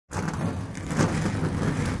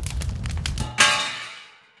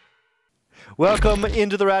Welcome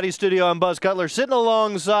into the Rowdy Studio. I'm Buzz Cutler, sitting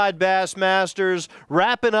alongside Bassmasters,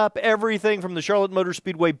 wrapping up everything from the Charlotte Motor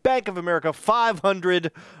Speedway Bank of America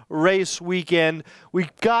 500 race weekend. We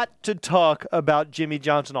got to talk about Jimmie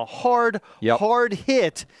Johnson, a hard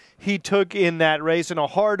hit he took in that race, and a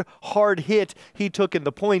hard hit he took in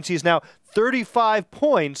the points. He's now 35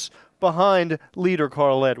 points behind leader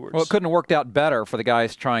Carl Edwards. Well, it couldn't have worked out better for the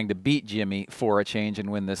guys trying to beat Jimmie for a change and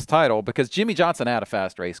win this title, because Jimmie Johnson had a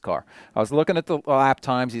fast race car. I was looking at the lap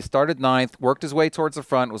times. He started 9th, worked his way towards the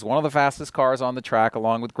front, was one of the fastest cars on the track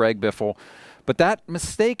along with Greg Biffle. But that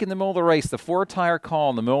mistake in the middle of the race, the 4-tire call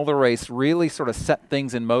in the middle of the race, really sort of set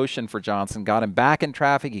things in motion for Johnson, got him back in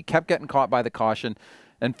traffic. He kept getting caught by the caution.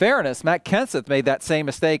 In fairness, Matt Kenseth made that same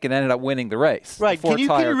mistake and ended up winning the race. Right. Can you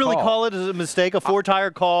really call it as a mistake, a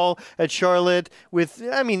 4-tire call at Charlotte with,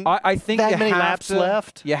 I mean, I think that many laps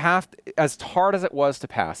left? You have to, as hard as it was to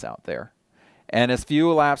pass out there, and as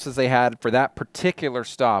few laps as they had for that particular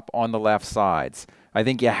stop on the left sides, I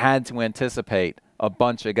think you had to anticipate a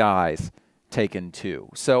bunch of guys taking 2.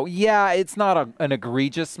 So, yeah, it's not an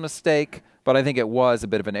egregious mistake, but I think it was a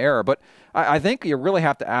bit of an error. But I think you really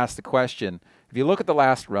have to ask the question, if you look at the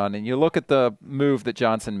last run and you look at the move that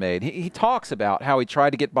Johnson made, he talks about how he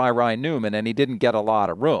tried to get by Ryan Newman and he didn't get a lot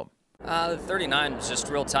of room. The 39 was just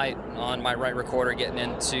real tight on my right recorder getting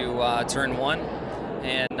into turn 1,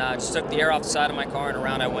 and just took the air off the side of my car and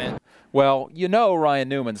around I went. Well, you know Ryan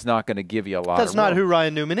Newman's not going to give you a lot of room. That's not who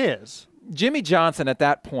Ryan Newman is. Jimmie Johnson at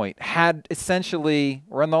that point had essentially,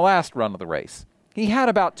 or in the last run of the race, he had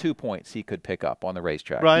about 2 points he could pick up on the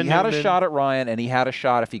racetrack. He had a shot at Ryan, and he had a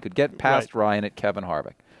shot if he could get past Ryan at Kevin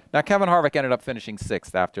Harvick. Now, Kevin Harvick ended up finishing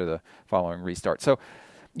 6th after the following restart. So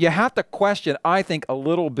you have to question, I think, a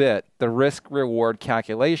little bit the risk-reward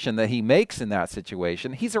calculation that he makes in that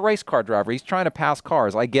situation. He's a race car driver. He's trying to pass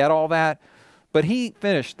cars. I get all that, but he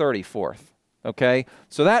finished 34th, okay?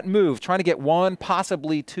 So that move, trying to get 1,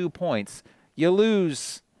 possibly 2 points, you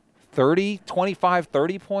lose 30, 25,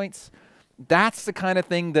 30 points. That's the kind of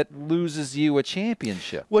thing that loses you a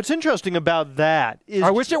championship. What's interesting about that is... I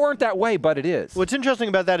wish it weren't that way, but it is. What's interesting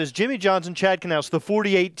about that is Jimmie Johnson, Chad Knaus, the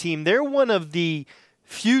 48 team, they're one of the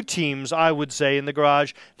few teams, I would say, in the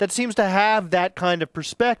garage that seems to have that kind of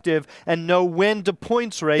perspective and know when to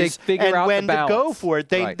points race and when to go for it.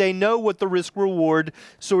 They know what the risk-reward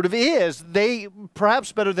sort of is. They,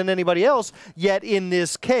 perhaps better than anybody else, yet in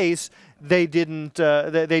this case, they didn't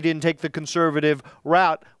take the conservative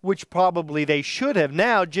route, which probably they should have.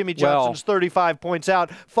 Now, Jimmie Johnson's 35 points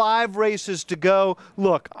out, 5 races to go.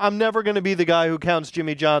 Look, I'm never going to be the guy who counts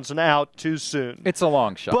Jimmie Johnson out too soon. It's a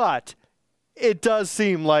long shot. But it does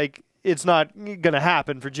seem like it's not going to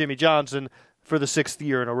happen for Jimmie Johnson for the 6th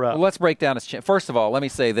year in a row. Well, let's break down his chance. First of all, let me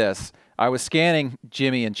say this. I was scanning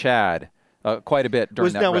Jimmie and Chad quite a bit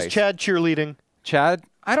during that race. Now, was Chad cheerleading? Chad,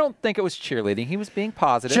 I don't think it was cheerleading. He was being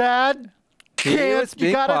positive. Chad, he was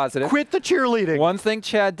being positive. Quit the cheerleading. One thing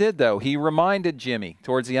Chad did, though, he reminded Jimmie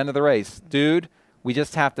towards the end of the race, dude, we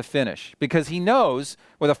just have to finish. Because he knows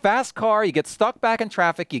with a fast car, you get stuck back in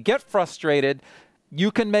traffic, you get frustrated, you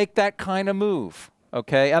can make that kind of move,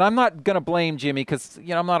 okay? And I'm not going to blame Jimmie because,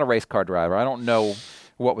 you know, I'm not a race car driver. I don't know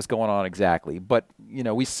what was going on exactly. But, you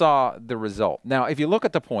know, we saw the result. Now, if you look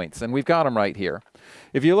at the points, and we've got them right here.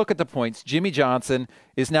 If you look at the points, Jimmie Johnson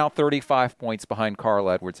is now 35 points behind Carl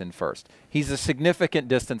Edwards in first. He's a significant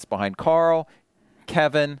distance behind Carl,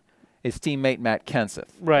 Kevin, his teammate Matt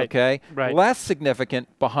Kenseth. Right. Okay? Right. Less significant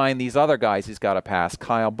behind these other guys he's got to pass.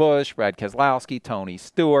 Kyle Busch, Brad Keselowski, Tony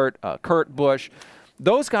Stewart, Kurt Busch.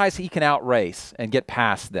 Those guys he can outrace and get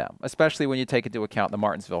past them, especially when you take into account the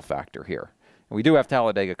Martinsville factor here. And we do have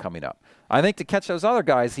Talladega coming up. I think to catch those other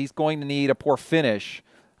guys, he's going to need a poor finish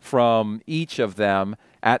from each of them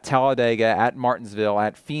at Talladega, at Martinsville,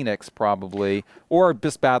 at Phoenix probably, or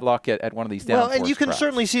just bad luck at one of these downforce Well, and you can tracks.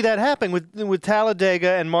 certainly see that happen with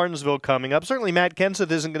Talladega and Martinsville coming up. Certainly Matt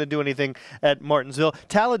Kenseth isn't going to do anything at Martinsville.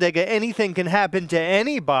 Talladega, anything can happen to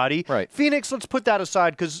anybody. Right. Phoenix, let's put that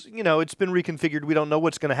aside because, you know, it's been reconfigured. We don't know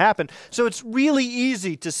what's going to happen. So it's really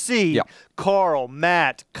easy to see Carl,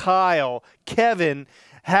 Matt, Kyle, Kevin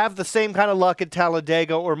have the same kind of luck at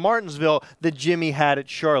Talladega or Martinsville that Jimmie had at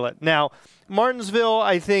Charlotte. Now, Martinsville,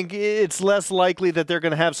 I think it's less likely that they're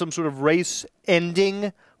going to have some sort of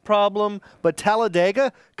race-ending problem, but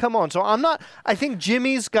Talladega, come on. So I think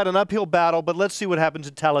Jimmie's got an uphill battle, but let's see what happens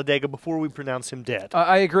at Talladega before we pronounce him dead.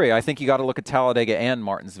 I agree. I think you got to look at Talladega and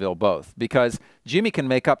Martinsville both, because Jimmie can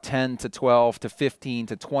make up 10 to 12 to 15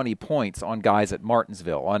 to 20 points on guys at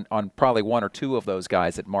Martinsville, on probably 1 or 2 of those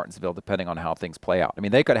guys at Martinsville, depending on how things play out. I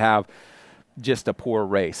mean, they could have just a poor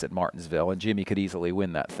race at Martinsville, and Jimmie could easily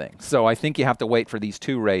win that thing. So I think you have to wait for these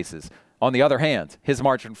 2 races. On the other hand, his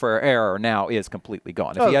margin for error now is completely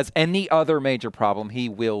gone. If he has any other major problem, he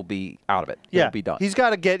will be out of it. He'll be done. He's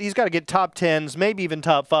got to get top 10s, maybe even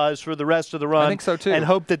top 5s for the rest of the run. I think so too. And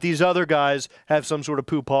hope that these other guys have some sort of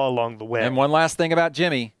poo-paw along the way. And one last thing about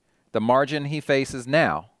Jimmie, the margin he faces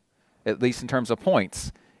now, at least in terms of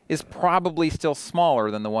points, is probably still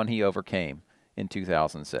smaller than the one he overcame in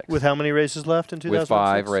 2006. With how many races left in 2006? With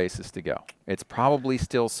 5 races to go. It's probably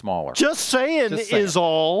still smaller. Just saying is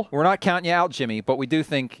all. We're not counting you out, Jimmie, but we do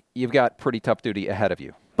think you've got pretty tough duty ahead of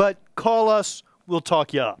you. But call us. We'll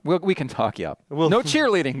talk you up. We can talk you up. No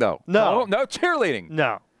cheerleading, though. No. No cheerleading.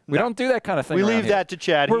 No. We don't do that kind of thing. We leave that to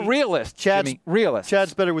Chad. We're realists, Jimmie. Realists.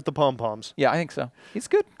 Chad's better with the pom-poms. Yeah, I think so. He's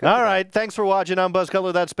good. All right. Thanks for watching. I'm Buzz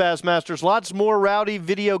Cutler. That's Bassmasters. Lots more rowdy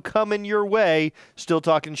video coming your way. Still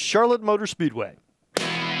talking Charlotte Motor Speedway.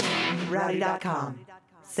 Rowdy.com.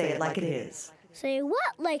 Say it like it is. Say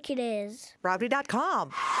what like it is?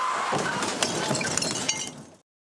 Rowdy.com.